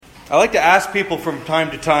I like to ask people from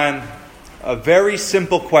time to time a very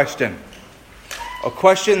simple question. A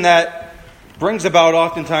question that brings about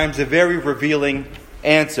oftentimes a very revealing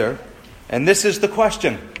answer. And this is the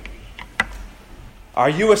question. Are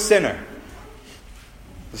you a sinner?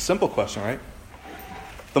 It's a simple question, right?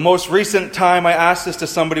 The most recent time I asked this to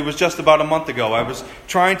somebody was just about a month ago. I was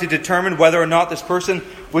trying to determine whether or not this person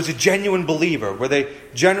was a genuine believer, where they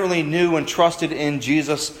generally knew and trusted in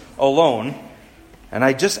Jesus alone. And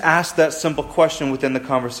I just asked that simple question within the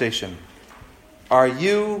conversation. Are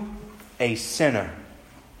you a sinner?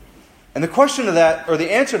 And the question to that, or the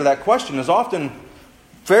answer to that question, is often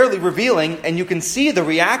fairly revealing, and you can see the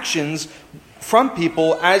reactions from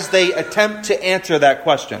people as they attempt to answer that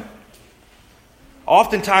question.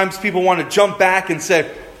 Oftentimes people want to jump back and say,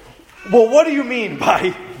 well, what do you mean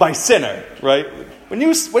by sinner, right? When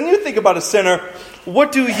you think about a sinner,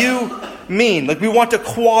 what do you mean? Like, we want to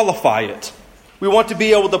qualify it. We want to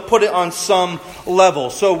be able to put it on some level.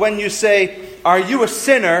 So when you say, are you a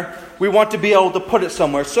sinner? We want to be able to put it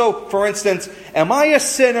somewhere. So, for instance, am I a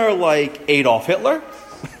sinner like Adolf Hitler?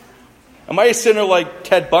 Am I a sinner like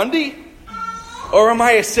Ted Bundy? Or am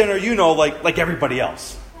I a sinner, like everybody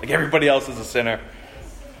else? Like everybody else is a sinner.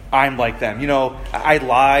 I'm like them. I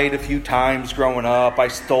lied a few times growing up. I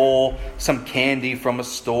stole some candy from a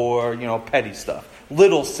store, petty stuff.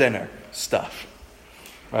 Little sinner stuff,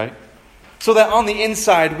 right? So that on the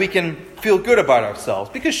inside we can feel good about ourselves.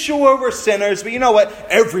 Because sure, we're sinners, but you know what?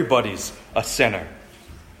 Everybody's a sinner.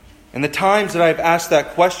 In the times that I've asked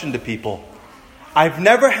that question to people, I've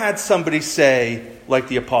never had somebody say, like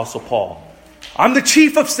the Apostle Paul, I'm the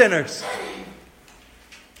chief of sinners.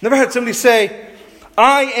 Never had somebody say,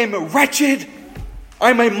 I am wretched.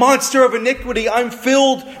 I'm a monster of iniquity. I'm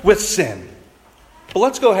filled with sin. But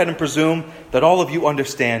let's go ahead and presume that all of you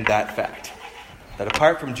understand that fact. That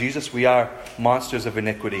apart from Jesus, we are monsters of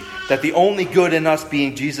iniquity. That the only good in us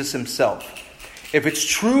being Jesus himself. If it's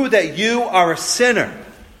true that you are a sinner,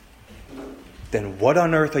 then what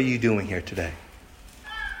on earth are you doing here today?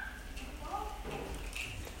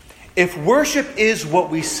 If worship is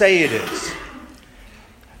what we say it is,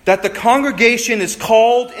 that the congregation is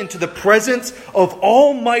called into the presence of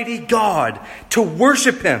Almighty God to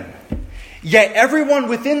worship him, yet everyone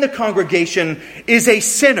within the congregation is a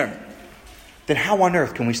sinner, then how on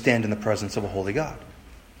earth can we stand in the presence of a holy God?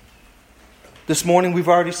 This morning we've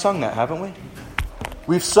already sung that, haven't we?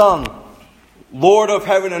 We've sung, Lord of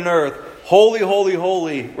heaven and earth, holy, holy,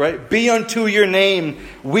 holy, right? Be unto your name.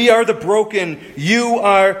 We are the broken. You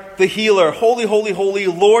are the healer. Holy, holy, holy,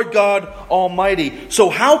 Lord God Almighty. So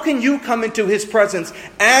how can you come into his presence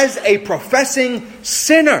as a professing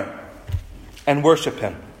sinner and worship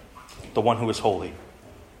him, the one who is holy?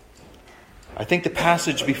 I think the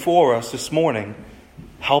passage before us this morning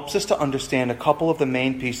helps us to understand a couple of the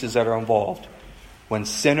main pieces that are involved when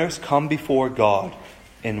sinners come before God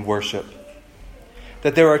in worship.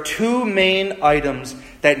 That there are two main items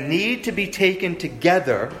that need to be taken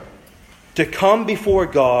together to come before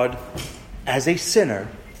God as a sinner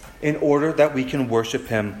in order that we can worship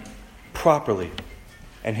him properly.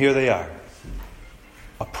 And here they are.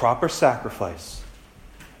 A proper sacrifice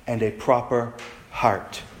and a proper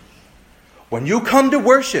heart. When you come to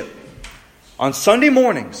worship on Sunday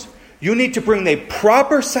mornings, you need to bring a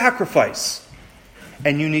proper sacrifice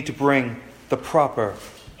and you need to bring the proper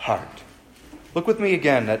heart. Look with me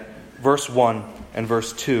again at verse 1 and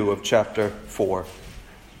verse 2 of chapter 4.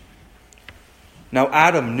 Now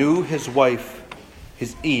Adam knew his wife,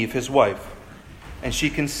 Eve, his wife, and she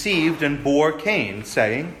conceived and bore Cain,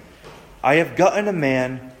 saying, I have gotten a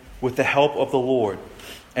man with the help of the Lord.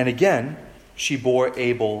 And again, she bore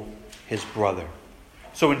Abel, his brother.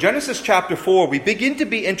 So in Genesis chapter 4, we begin to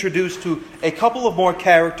be introduced to a couple of more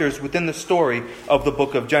characters within the story of the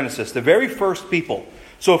book of Genesis, the very first people.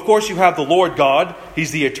 So, of course, you have the Lord God.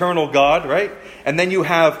 He's the eternal God, right? And then you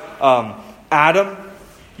have Adam.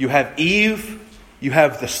 You have Eve. You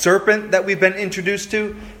have the serpent that we've been introduced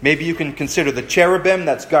to. Maybe you can consider the cherubim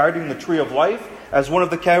that's guarding the tree of life as one of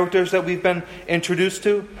the characters that we've been introduced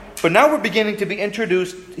to. But now we're beginning to be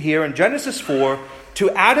introduced here in Genesis 4 to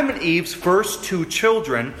Adam and Eve's first two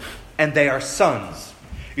children, and they are sons.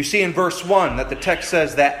 You see in verse 1 that the text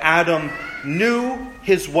says that Adam knew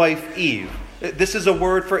his wife Eve. This is a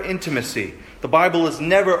word for intimacy. The Bible is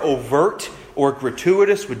never overt or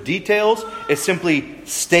gratuitous with details. It simply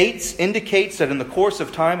indicates that in the course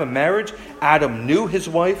of time of marriage, Adam knew his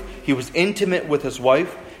wife, he was intimate with his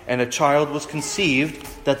wife, and a child was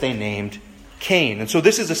conceived that they named Cain. And so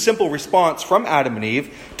this is a simple response from Adam and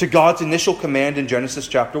Eve to God's initial command in Genesis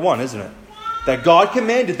chapter 1, isn't it? That God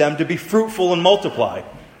commanded them to be fruitful and multiply,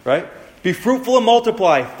 right? Be fruitful and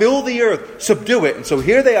multiply. Fill the earth. Subdue it. And so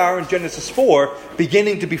here they are in Genesis 4,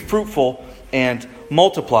 beginning to be fruitful and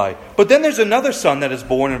multiply. But then there's another son that is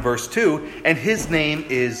born in verse 2, and his name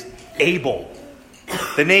is Abel.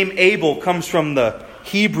 The name Abel comes from the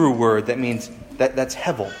Hebrew word that means that's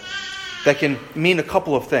hevel. That can mean a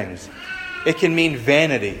couple of things. It can mean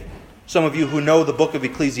vanity. Some of you who know the book of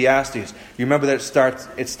Ecclesiastes, you remember that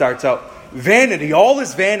it starts out, vanity, all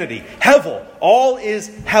is vanity. Hevel, all is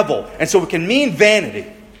hevel. And so it can mean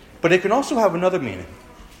vanity. But it can also have another meaning.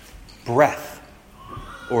 Breath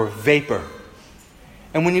or vapor.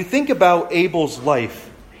 And when you think about Abel's life,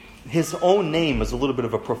 his own name has a little bit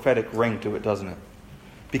of a prophetic ring to it, doesn't it?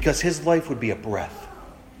 Because his life would be a breath.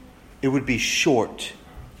 It would be short.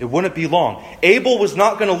 It wouldn't be long. Abel was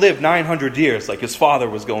not going to live 900 years like his father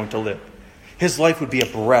was going to live. His life would be a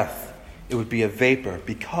breath. It would be a vapor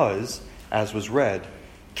because, as was read,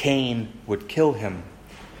 Cain would kill him.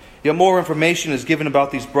 Yet more information is given about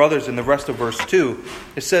these brothers in the rest of verse 2.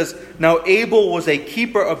 It says, "Now Abel was a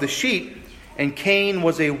keeper of the sheep, and Cain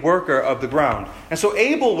was a worker of the ground." And so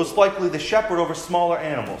Abel was likely the shepherd over smaller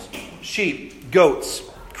animals. Sheep, goats,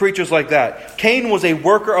 creatures like that. Cain was a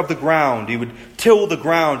worker of the ground. He would till the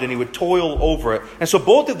ground and he would toil over it. And so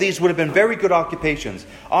both of these would have been very good occupations.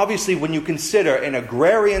 Obviously, when you consider an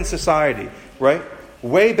agrarian society, right?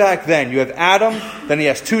 Way back then, you have Adam, then he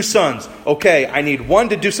has two sons. Okay, I need one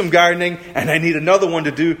to do some gardening, and I need another one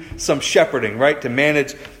to do some shepherding, right? To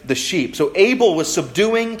manage the sheep. So Abel was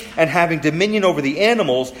subduing and having dominion over the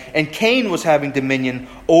animals, and Cain was having dominion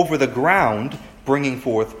over the ground, bringing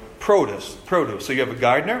forth produce. So you have a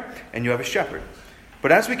gardener and you have a shepherd.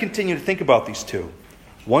 But as we continue to think about these two,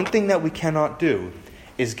 one thing that we cannot do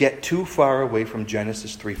is get too far away from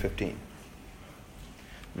Genesis 3:15.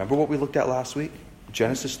 Remember what we looked at last week?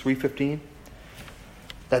 Genesis 3:15?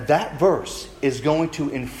 That verse is going to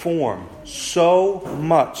inform so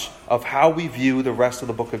much of how we view the rest of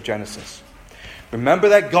the book of Genesis. Remember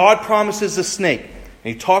that God promises the snake.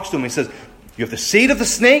 And he talks to him. He says, you have the seed of the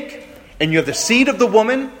snake and you have the seed of the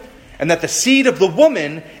woman. And that the seed of the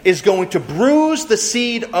woman is going to bruise the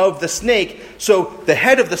seed of the snake. So the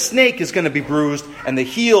head of the snake is going to be bruised, and the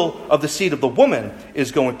heel of the seed of the woman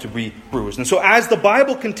is going to be bruised. And so as the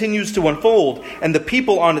Bible continues to unfold, and the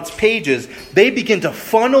people on its pages, they begin to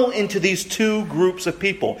funnel into these two groups of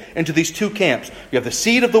people, into these two camps. You have the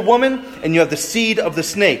seed of the woman, and you have the seed of the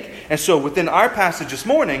snake. And so within our passage this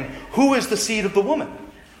morning, who is the seed of the woman?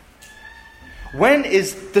 When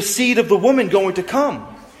is the seed of the woman going to come?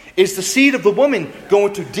 Is the seed of the woman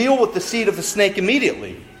going to deal with the seed of the snake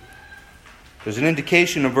immediately? There's an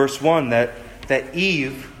indication in verse 1 that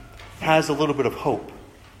Eve has a little bit of hope.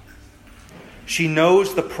 She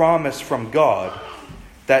knows the promise from God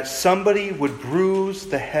that somebody would bruise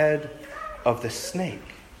the head of the snake.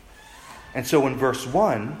 And so in verse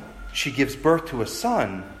 1, she gives birth to a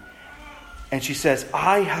son. And she says,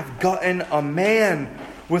 I have gotten a man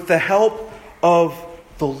with the help of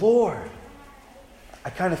the Lord. I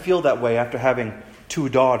kind of feel that way after having two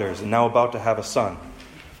daughters and now about to have a son.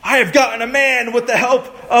 I have gotten a man with the help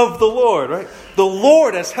of the Lord, right? The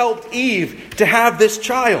Lord has helped Eve to have this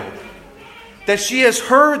child. That she has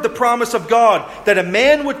heard the promise of God that a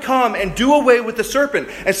man would come and do away with the serpent.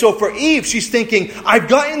 And so for Eve, she's thinking, I've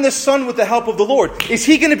gotten this son with the help of the Lord. Is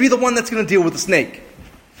he going to be the one that's going to deal with the snake?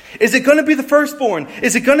 Is it going to be the firstborn?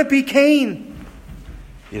 Is it going to be Cain?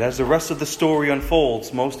 Yet as the rest of the story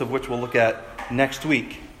unfolds, most of which we'll look at next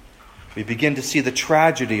week, we begin to see the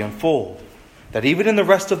tragedy unfold. That even in the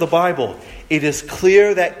rest of the Bible, it is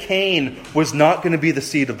clear that Cain was not going to be the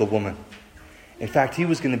seed of the woman. In fact, he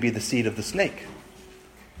was going to be the seed of the snake.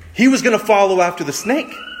 He was going to follow after the snake.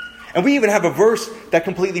 And we even have a verse that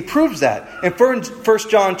completely proves that. In 1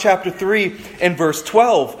 John chapter 3 and verse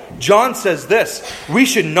 12, John says this, we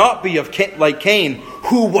should not be like Cain,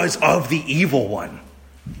 who was of the evil one.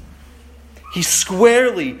 He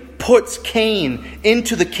squarely puts Cain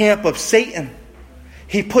into the camp of Satan.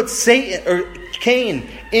 He puts Cain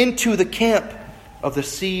into the camp of the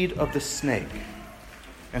seed of the snake.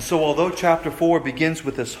 And so although chapter 4 begins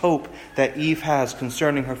with this hope that Eve has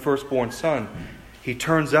concerning her firstborn son, he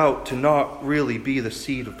turns out to not really be the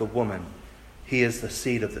seed of the woman. He is the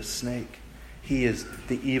seed of the snake. He is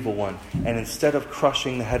the evil one. And instead of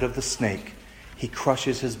crushing the head of the snake, he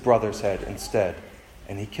crushes his brother's head instead,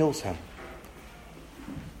 and he kills him.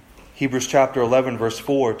 Hebrews chapter 11 verse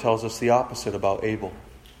 4 tells us the opposite about Abel.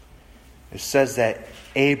 It says that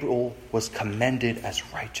Abel was commended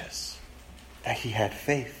as righteous, that he had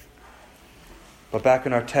faith. But back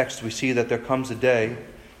in our text we see that there comes a day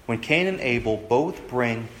when Cain and Abel both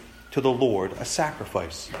bring to the Lord a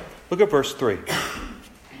sacrifice. Look at verse 3.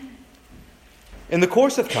 In the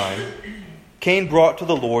course of time, Cain brought to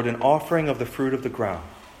the Lord an offering of the fruit of the ground,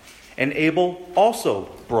 and Abel also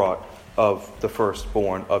brought of the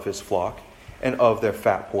firstborn of his flock and of their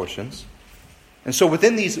fat portions. And so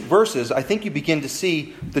within these verses, I think you begin to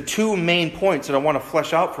see the two main points that I want to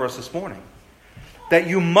flesh out for us this morning. That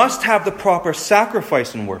you must have the proper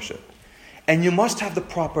sacrifice in worship, and you must have the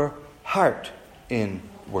proper heart in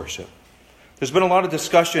worship. There's been a lot of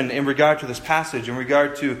discussion in regard to this passage, in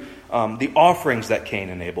regard to the offerings that Cain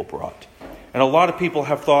and Abel brought. And a lot of people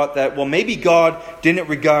have thought that, well, maybe God didn't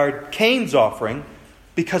regard Cain's offering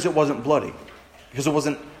because it wasn't bloody, because it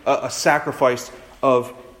wasn't a sacrifice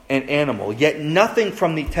of an animal. Yet nothing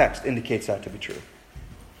from the text indicates that to be true.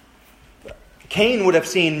 Cain would have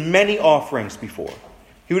seen many offerings before.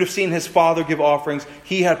 He would have seen his father give offerings.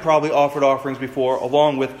 He had probably offered offerings before,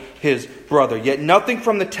 along with his brother. Yet nothing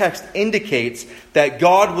from the text indicates that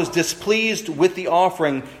God was displeased with the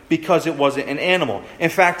offering because it wasn't an animal. In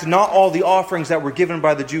fact, not all the offerings that were given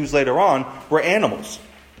by the Jews later on were animals.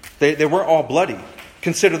 They weren't all bloody.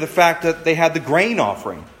 Consider the fact that they had the grain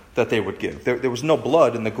offering that they would give. There was no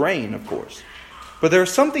blood in the grain, of course. But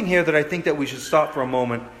there's something here that I think that we should stop for a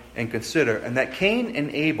moment and consider, and that Cain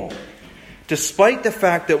and Abel, despite the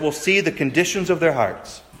fact that we'll see the conditions of their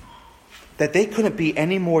hearts, that they couldn't be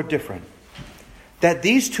any more different, that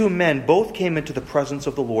these two men both came into the presence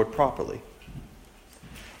of the Lord properly,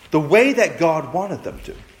 the way that God wanted them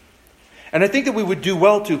to. And I think that we would do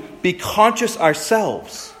well to be conscious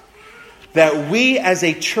ourselves that we as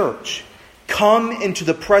a church come into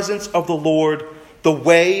the presence of the Lord the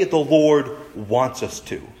way the Lord wants us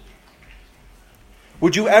to.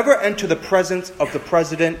 Would you ever enter the presence of the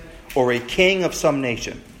president or a king of some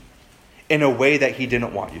nation in a way that he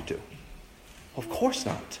didn't want you to? Of course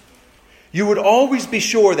not. You would always be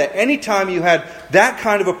sure that any time you had that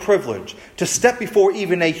kind of a privilege to step before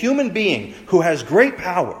even a human being who has great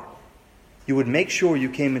power, you would make sure you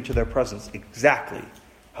came into their presence exactly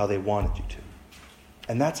how they wanted you to.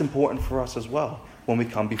 And that's important for us as well when we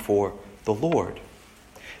come before the Lord.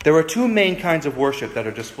 There are two main kinds of worship that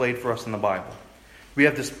are displayed for us in the Bible. We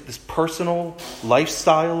have this personal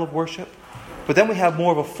lifestyle of worship, but then we have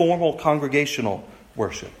more of a formal congregational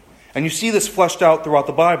worship. And you see this fleshed out throughout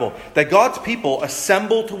the Bible, that God's people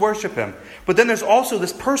assemble to worship Him. But then there's also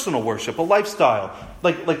this personal worship, a lifestyle,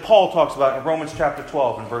 like Paul talks about in Romans chapter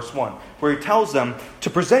 12 and verse 1, where he tells them to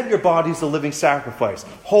present your bodies a living sacrifice,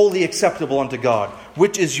 wholly acceptable unto God,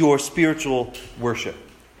 which is your spiritual worship.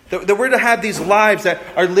 That we're to have these lives that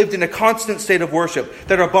are lived in a constant state of worship.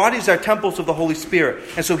 That our bodies are temples of the Holy Spirit.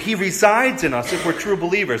 And so He resides in us if we're true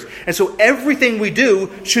believers. And so everything we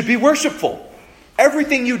do should be worshipful.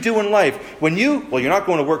 Everything you do in life. You're not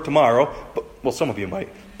going to work tomorrow. Some of you might.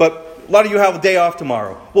 But a lot of you have a day off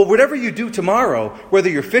tomorrow. Well, whatever you do tomorrow, whether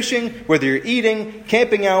you're fishing, whether you're eating,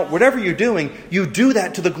 camping out, whatever you're doing, you do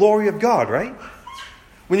that to the glory of God, right?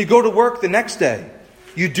 When you go to work the next day,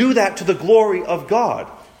 you do that to the glory of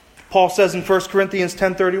God. Paul says in 1 Corinthians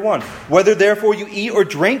 10:31, whether therefore you eat or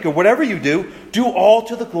drink or whatever you do all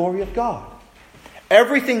to the glory of God.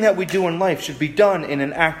 Everything that we do in life should be done in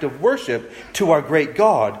an act of worship to our great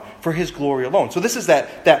God for His glory alone. So this is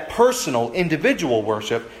that personal, individual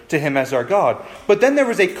worship to Him as our God. But then there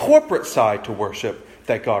is a corporate side to worship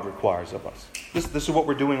that God requires of us. This is what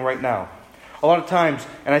we're doing right now. A lot of times,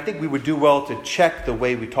 and I think we would do well to check the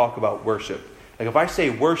way we talk about worship. Like if I say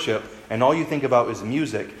worship and all you think about is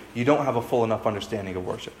music, you don't have a full enough understanding of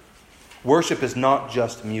worship. Worship is not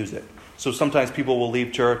just music. So sometimes people will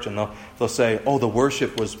leave church and they'll say, oh, the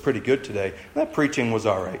worship was pretty good today. That preaching was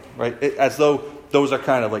all right? As though those are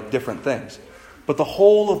kind of like different things. But the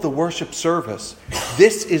whole of the worship service,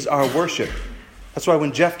 this is our worship. That's why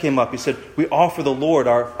when Jeff came up, he said, we offer the Lord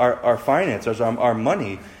our finances, our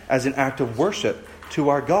money, as an act of worship to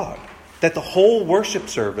our God. That the whole worship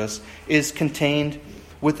service is contained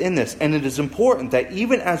within this. And it is important that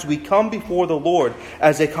even as we come before the Lord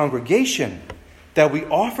as a congregation, that we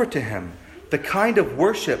offer to Him the kind of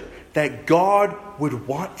worship that God would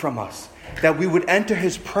want from us. That we would enter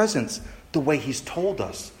His presence the way He's told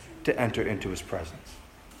us to enter into His presence.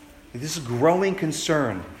 This is growing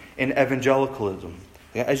concern in evangelicalism.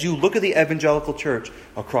 As you look at the evangelical church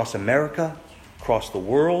across America, across the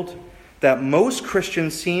world, that most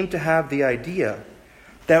Christians seem to have the idea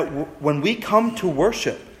that when we come to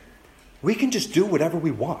worship, we can just do whatever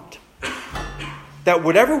we want. That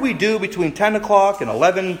whatever we do between 10 o'clock and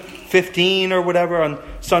 11:15 or whatever on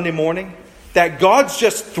Sunday morning, that God's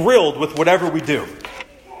just thrilled with whatever we do.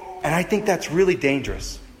 And I think that's really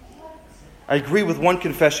dangerous. I agree with one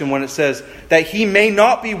confession when it says that He may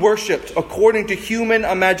not be worshipped according to human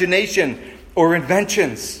imagination or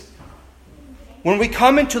inventions. When we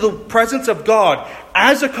come into the presence of God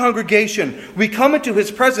as a congregation, we come into His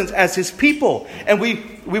presence as His people. And we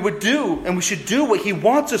would do, and we should do what He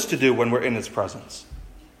wants us to do when we're in His presence.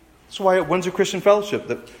 That's why at Windsor Christian Fellowship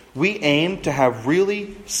that we aim to have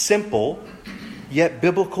really simple yet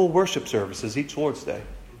biblical worship services each Lord's Day.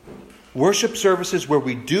 Worship services where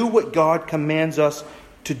we do what God commands us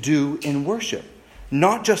to do in worship,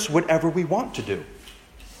 not just whatever we want to do.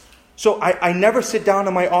 So I never sit down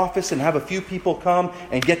in my office and have a few people come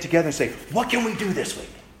and get together and say, what can we do this week?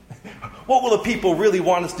 What will the people really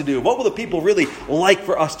want us to do? What will the people really like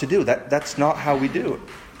for us to do? That's not how we do it.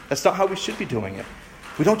 That's not how we should be doing it.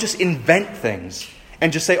 We don't just invent things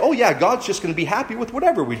and just say, oh yeah, God's just going to be happy with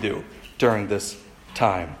whatever we do during this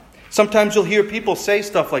time. Sometimes you'll hear people say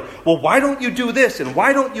stuff like, well, why don't you do this and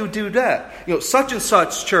why don't you do that? Such and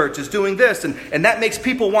such church is doing this and that makes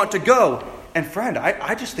people want to go. And friend,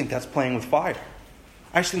 I just think that's playing with fire.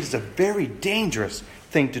 I just think it's a very dangerous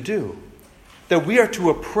thing to do. That we are to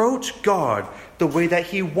approach God the way that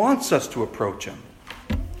He wants us to approach Him.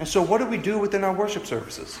 And so what do we do within our worship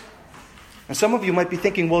services? And some of you might be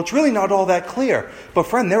thinking, well, it's really not all that clear. But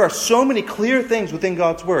friend, there are so many clear things within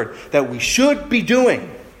God's Word that we should be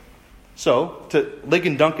doing. So,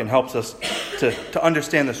 Ligon Duncan helps us to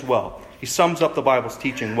understand this well. He sums up the Bible's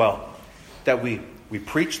teaching well. That we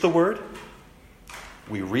preach the Word,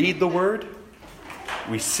 we read the Word,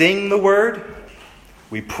 we sing the Word,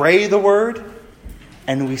 we pray the Word,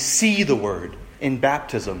 and we see the Word in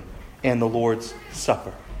baptism and the Lord's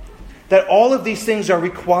Supper. That all of these things are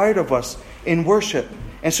required of us in worship.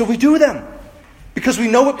 And so we do them because we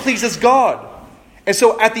know it pleases God. And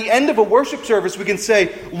so at the end of a worship service, we can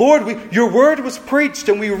say, Lord, your word was preached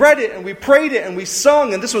and we read it and we prayed it and we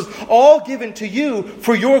sung and this was all given to you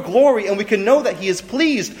for your glory. And we can know that He is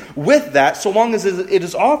pleased with that so long as it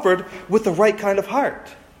is offered with the right kind of heart.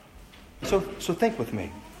 So think with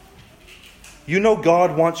me. You know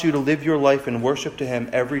God wants you to live your life in worship to Him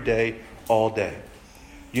every day, all day.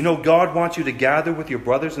 You know God wants you to gather with your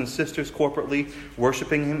brothers and sisters corporately,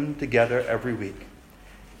 worshiping Him together every week.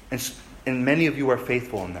 And many of you are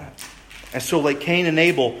faithful in that. And so like Cain and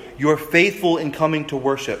Abel, you're faithful in coming to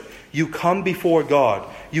worship. You come before God.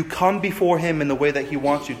 You come before Him in the way that He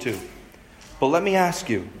wants you to. But let me ask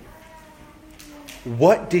you,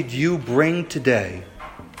 what did you bring today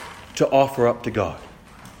to offer up to God?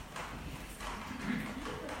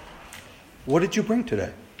 What did you bring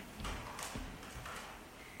today?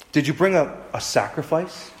 Did you bring a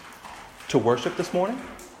sacrifice to worship this morning?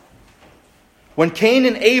 When Cain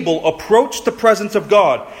and Abel approached the presence of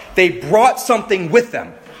God, they brought something with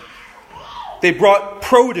them. They brought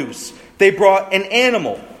produce. They brought an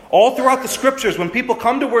animal. All throughout the Scriptures, when people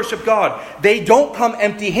come to worship God, they don't come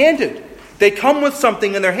empty-handed. They come with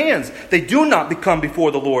something in their hands. They do not come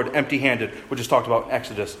before the Lord empty-handed, which is talked about in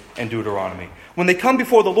Exodus and Deuteronomy. When they come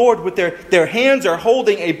before the Lord with their hands are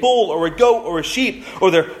holding a bull or a goat or a sheep, or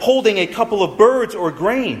they're holding a couple of birds or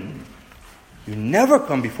grain, you never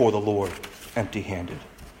come before the Lord empty-handed.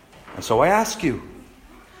 And so I ask you,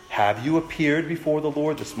 have you appeared before the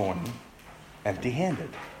Lord this morning empty-handed?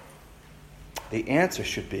 The answer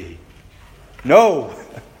should be no.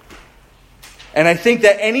 And I think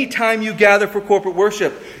that any time you gather for corporate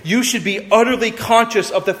worship, you should be utterly conscious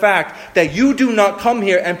of the fact that you do not come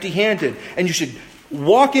here empty-handed. And you should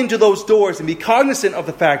walk into those doors and be cognizant of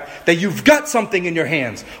the fact that you've got something in your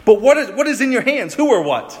hands. But what is in your hands? Who or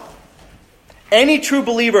what? Any true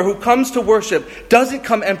believer who comes to worship doesn't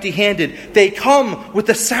come empty-handed. They come with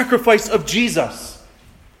the sacrifice of Jesus.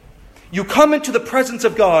 You come into the presence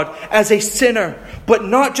of God as a sinner, but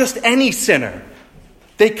not just any sinner.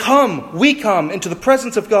 We come into the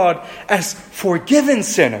presence of God as forgiven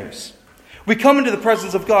sinners. We come into the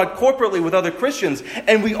presence of God corporately with other Christians,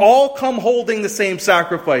 and we all come holding the same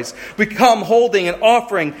sacrifice. We come holding and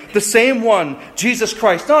offering the same one, Jesus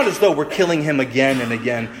Christ, not as though we're killing Him again and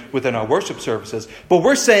again within our worship services, but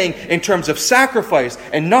we're saying in terms of sacrifice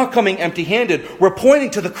and not coming empty-handed, we're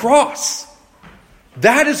pointing to the cross.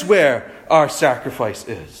 That is where our sacrifice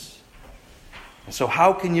is. And so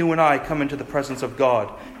how can you and I come into the presence of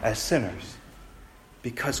God as sinners?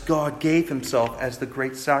 Because God gave Himself as the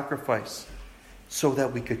great sacrifice so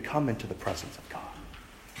that we could come into the presence of God.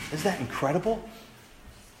 Isn't that incredible?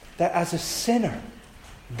 That as a sinner,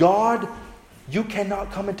 you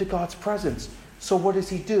cannot come into God's presence. So what does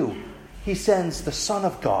He do? He sends the Son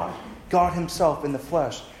of God, God Himself in the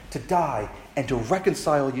flesh, to die and to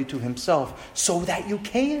reconcile you to Himself so that you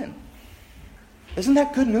can. Isn't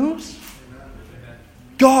that good news?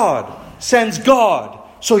 God sends God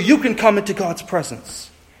so you can come into God's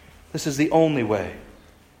presence. This is the only way.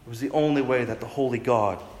 It was the only way that the holy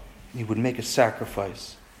God He would make a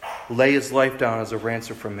sacrifice, lay his life down as a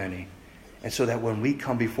ransom for many. And so that when we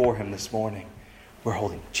come before him this morning, we're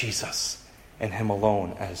holding Jesus and him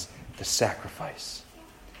alone as the sacrifice.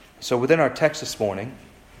 So within our text this morning,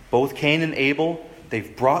 both Cain and Abel,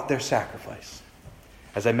 they've brought their sacrifice.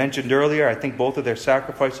 As I mentioned earlier, I think both of their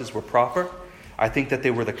sacrifices were proper. I think that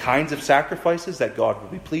they were the kinds of sacrifices that God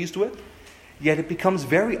would be pleased with. Yet it becomes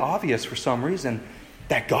very obvious for some reason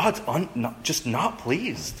that God's just not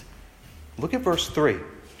pleased. Look at verse 3.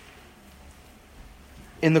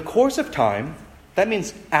 In the course of time, that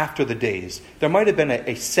means after the days, there might have been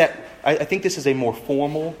a set, I think this is a more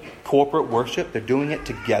formal corporate worship. They're doing it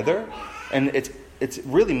together. And it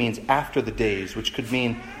really means after the days, which could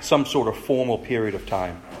mean some sort of formal period of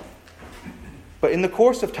time. But in the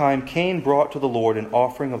course of time, Cain brought to the Lord an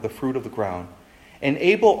offering of the fruit of the ground. And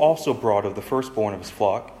Abel also brought of the firstborn of his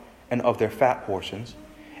flock and of their fat portions.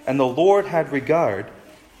 And the Lord had regard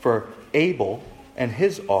for Abel and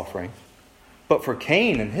his offering, but for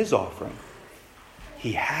Cain and his offering,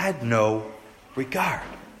 he had no regard.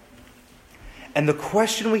 And the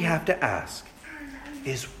question we have to ask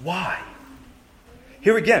is why?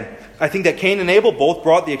 Here again, I think that Cain and Abel both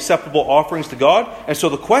brought the acceptable offerings to God. And so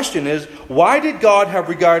the question is, why did God have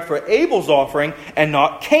regard for Abel's offering and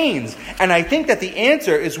not Cain's? And I think that the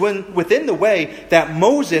answer is within the way that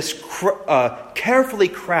Moses carefully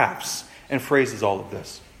crafts and phrases all of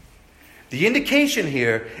this. The indication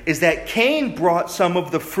here is that Cain brought some of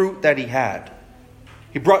the fruit that he had.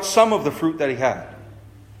 He brought some of the fruit that he had.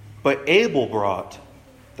 But Abel brought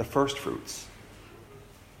the first fruits.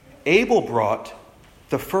 Abel brought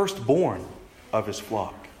the firstborn of his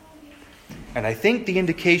flock. And I think the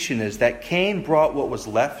indication is that Cain brought what was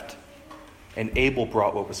left and Abel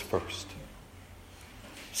brought what was first.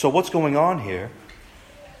 So what's going on here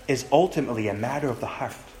is ultimately a matter of the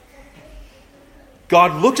heart.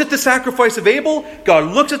 God looks at the sacrifice of Abel,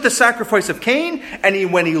 God looks at the sacrifice of Cain,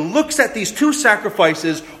 and when he looks at these two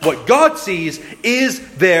sacrifices, what God sees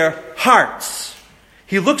is their hearts.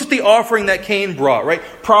 He looks at the offering that Cain brought, right?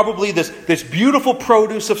 Probably this beautiful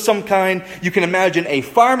produce of some kind. You can imagine a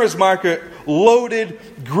farmer's market loaded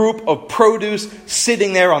group of produce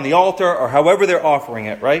sitting there on the altar or however they're offering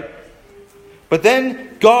it, right? But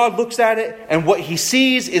then God looks at it, and what he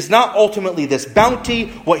sees is not ultimately this bounty.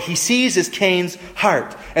 What he sees is Cain's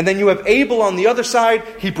heart. And then you have Abel on the other side.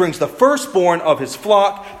 He brings the firstborn of his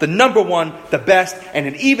flock, the number one, the best. And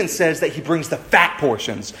it even says that he brings the fat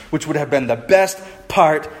portions, which would have been the best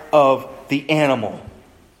part of the animal.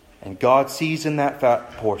 And God sees in that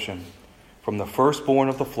fat portion, from the firstborn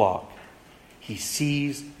of the flock, he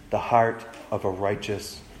sees the heart of a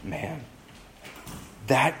righteous man.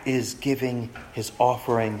 That is giving his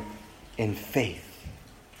offering in faith.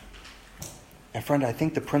 And friend, I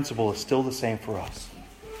think the principle is still the same for us.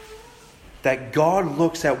 That God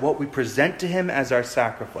looks at what we present to him as our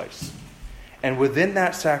sacrifice. And within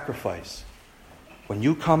that sacrifice, when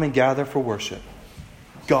you come and gather for worship,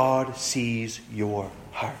 God sees your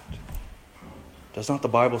heart. Does not the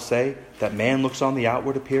Bible say that man looks on the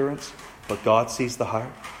outward appearance, but God sees the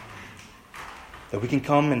heart? That we can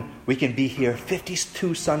come and we can be here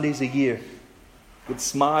 52 Sundays a year with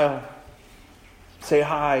smile, say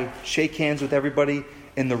hi, shake hands with everybody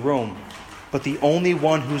in the room. But the only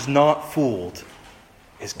one who's not fooled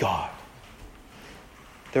is God.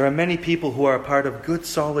 There are many people who are a part of good,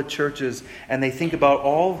 solid churches, and they think about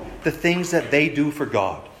all the things that they do for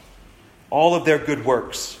God. All of their good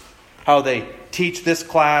works. How they teach this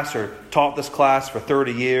class or taught this class for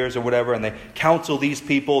 30 years or whatever, and they counsel these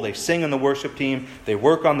people, they sing on the worship team, they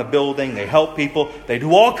work on the building, they help people, they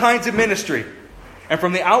do all kinds of ministry. And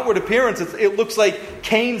from the outward appearance, it looks like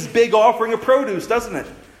Cain's big offering of produce, doesn't it?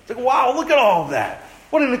 It's like, wow, look at all of that.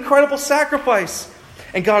 What an incredible sacrifice.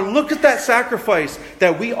 And God looked at that sacrifice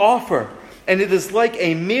that we offer, and it is like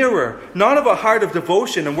a mirror, not of a heart of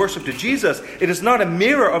devotion and worship to Jesus. It is not a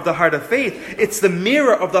mirror of the heart of faith. It's the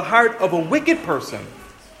mirror of the heart of a wicked person.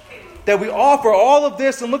 That we offer all of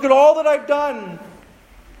this, and look at all that I've done.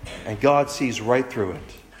 And God sees right through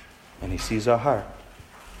it, and he sees our heart.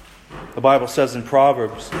 The Bible says in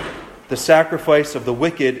Proverbs, the sacrifice of the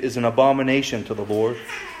wicked is an abomination to the Lord,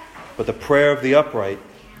 but the prayer of the upright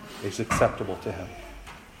is acceptable to him.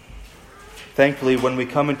 Thankfully, when we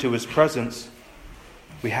come into his presence,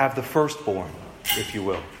 we have the firstborn, if you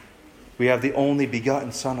will. We have the only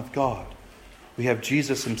begotten Son of God. We have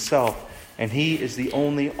Jesus himself, and he is the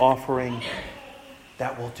only offering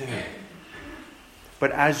that will do.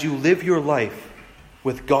 But as you live your life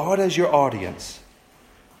with God as your audience,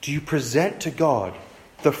 do you present to God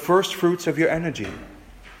the first fruits of your energy,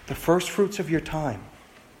 the first fruits of your time?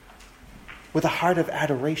 with a heart of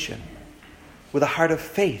adoration, with a heart of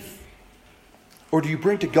faith? Or do you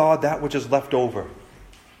bring to God that which is left over,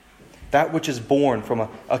 that which is born from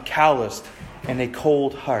a calloused and a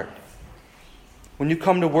cold heart? When you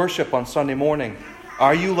come to worship on Sunday morning,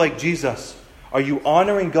 are you like Jesus? Are you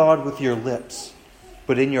honoring God with your lips,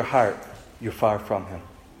 but in your heart, you're far from Him?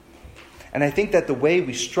 And I think that the way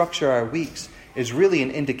we structure our weeks is really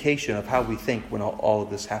an indication of how we think when all of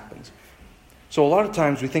this happens. So a lot of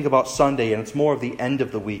times we think about Sunday and it's more of the end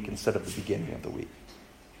of the week instead of the beginning of the week.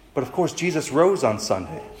 But of course, Jesus rose on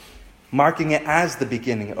Sunday, marking it as the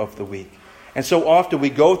beginning of the week. And so often we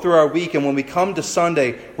go through our week, and when we come to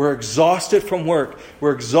Sunday, we're exhausted from work.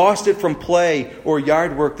 We're exhausted from play or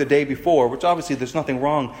yard work the day before, which obviously there's nothing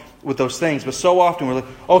wrong with those things. But so often we're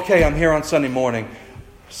like, okay, I'm here on Sunday morning.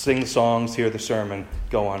 Sing the songs, hear the sermon,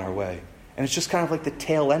 go on our way. And it's just kind of like the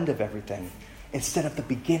tail end of everything instead of the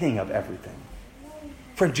beginning of everything.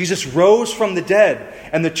 Friend, Jesus rose from the dead,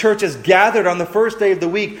 and the church has gathered on the first day of the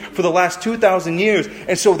week for the last 2,000 years.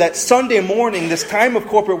 And so that Sunday morning, this time of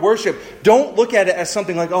corporate worship, don't look at it as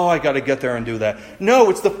something like, oh, I got to get there and do that.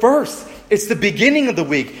 No, it's the first. It's the beginning of the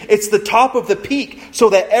week. It's the top of the peak, so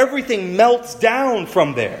that everything melts down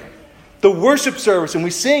from there. The worship service, and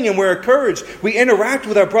we sing and we're encouraged. We interact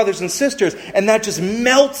with our brothers and sisters, and that just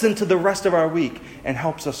melts into the rest of our week and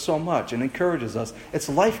helps us so much and encourages us. It's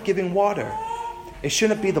life-giving water. It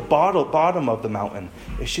shouldn't be the bottom of the mountain.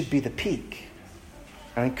 It should be the peak.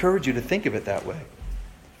 I encourage you to think of it that way.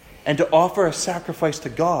 And to offer a sacrifice to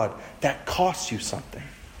God, that costs you something.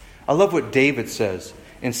 I love what David says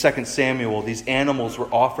in 2 Samuel. These animals were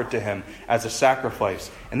offered to him as a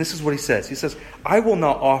sacrifice. And this is what he says. He says, I will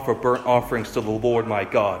not offer burnt offerings to the Lord my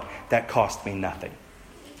God that cost me nothing.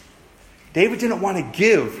 David didn't want to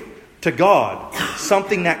give to God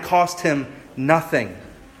something that cost him nothing.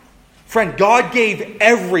 Friend, God gave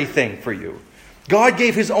everything for you. God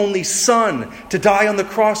gave His only Son to die on the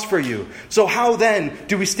cross for you. So how then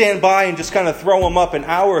do we stand by and just kind of throw Him up an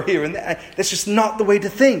hour here and there? That's just not the way to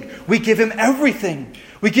think. We give Him everything.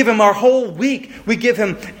 We give Him our whole week. We give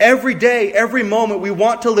Him every day, every moment. We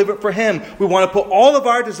want to live it for Him. We want to put all of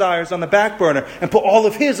our desires on the back burner and put all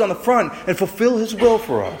of His on the front and fulfill His will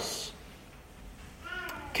for us.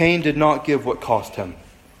 Cain did not give what cost him,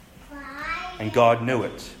 and God knew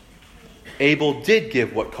it. Abel did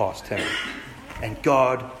give what cost him, and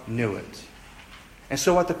God knew it. And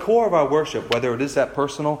so at the core of our worship, whether it is that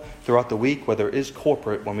personal throughout the week, whether it is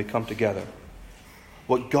corporate when we come together,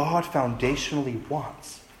 what God foundationally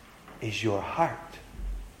wants is your heart.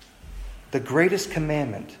 The greatest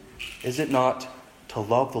commandment, is it not, to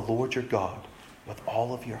love the Lord your God with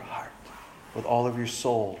all of your heart, with all of your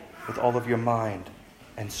soul, with all of your mind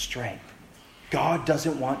and strength? God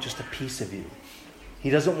doesn't want just a piece of you. He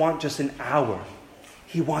doesn't want just an hour.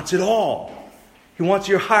 He wants it all. He wants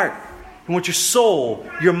your heart. He wants your soul,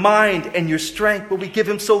 your mind, and your strength. But we give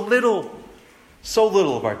Him so little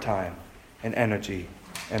of our time and energy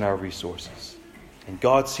and our resources. And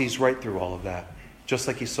God sees right through all of that, just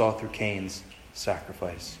like He saw through Cain's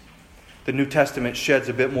sacrifice. The New Testament sheds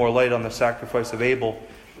a bit more light on the sacrifice of Abel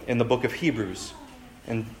in the book of Hebrews,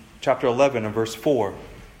 in chapter 11 and verse 4.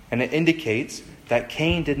 And it indicates that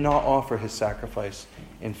Cain did not offer his sacrifice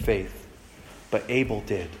in faith, but Abel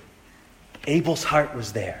did. Abel's heart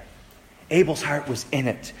was there. Abel's heart was in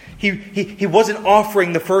it. He wasn't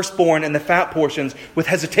offering the firstborn and the fat portions with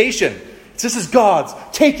hesitation. This is God's.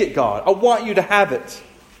 Take it, God. I want you to have it.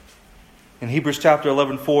 In Hebrews chapter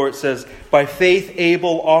 11:4 it says, by faith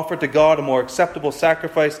Abel offered to God a more acceptable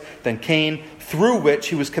sacrifice than Cain, through which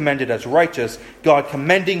he was commended as righteous, God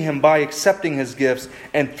commending him by accepting his gifts,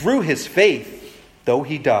 and through his faith, though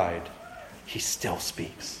he died, he still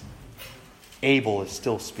speaks. Abel is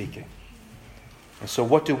still speaking. And so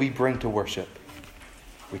what do we bring to worship?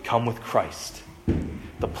 We come with Christ,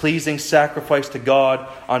 the pleasing sacrifice to God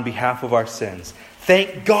on behalf of our sins.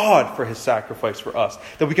 Thank God for His sacrifice for us,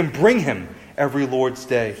 that we can bring Him every Lord's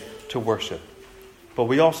Day to worship. But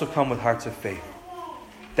we also come with hearts of faith,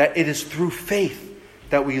 that it is through faith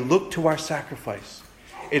that we look to our sacrifice.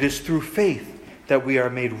 It is through faith that we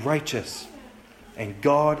are made righteous, and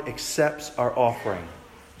God accepts our offering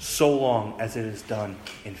so long as it is done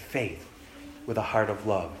in faith with a heart of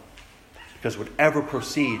love. Because whatever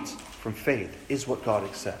proceeds from faith is what God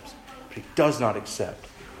accepts. But He does not accept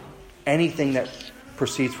anything that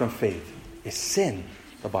proceeds from faith is sin,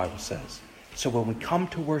 the Bible says. So when we come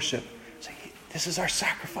to worship, say, this is our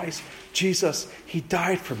sacrifice. Jesus, He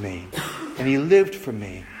died for me, and He lived for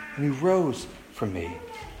me, and He rose for me.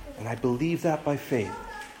 And I believe that by faith,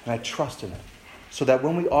 and I trust in it. So that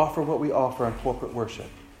when we offer what we offer in corporate worship,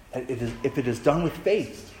 if it is done with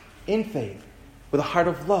faith, in faith, with a heart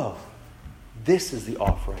of love. This is the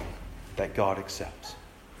offering that God accepts.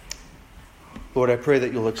 Lord, I pray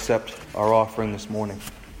that you'll accept our offering this morning,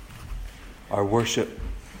 our worship.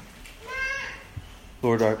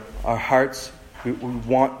 Lord, our hearts, we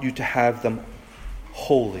want you to have them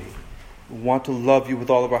holy. We want to love you with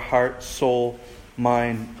all of our heart, soul,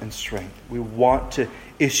 mind, and strength. We want to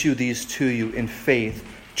issue these to you in faith,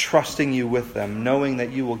 trusting you with them, knowing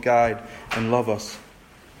that you will guide and love us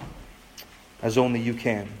as only you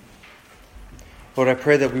can. Lord, I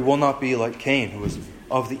pray that we will not be like Cain, who was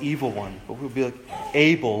of the evil one, but we'll be like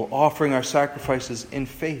Abel, offering our sacrifices in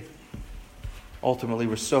faith. Ultimately,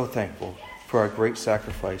 we're so thankful for our great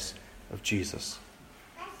sacrifice of Jesus.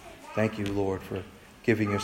 Thank you, Lord, for giving your